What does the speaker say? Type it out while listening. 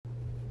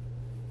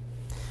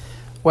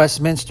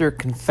Westminster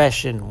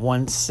Confession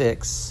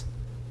 1:6.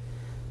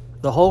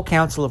 The whole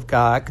counsel of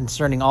God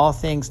concerning all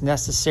things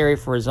necessary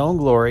for his own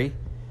glory,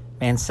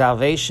 man's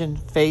salvation,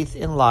 faith,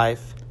 and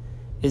life,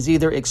 is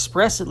either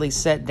expressly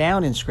set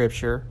down in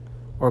Scripture,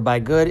 or by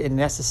good and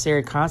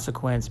necessary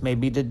consequence may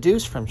be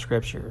deduced from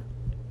Scripture,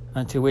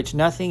 unto which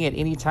nothing at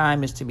any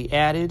time is to be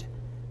added,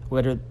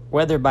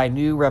 whether by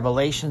new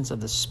revelations of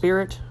the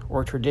Spirit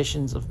or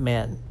traditions of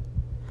men.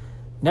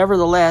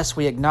 Nevertheless,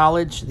 we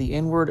acknowledge the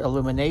inward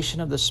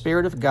illumination of the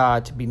Spirit of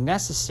God to be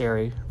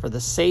necessary for the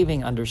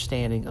saving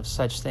understanding of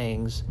such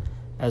things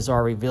as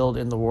are revealed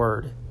in the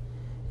Word,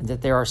 and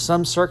that there are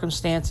some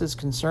circumstances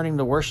concerning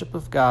the worship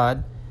of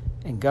God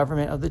and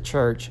government of the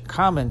Church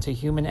common to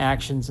human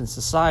actions and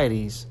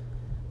societies,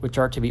 which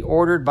are to be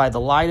ordered by the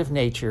light of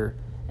nature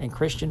and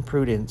Christian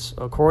prudence,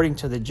 according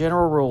to the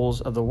general rules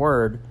of the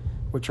Word,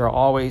 which are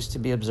always to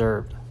be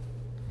observed.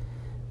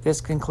 This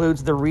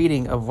concludes the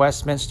reading of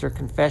Westminster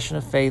Confession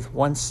of Faith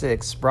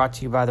 1:6, brought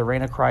to you by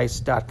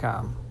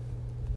thereignofchrist.com.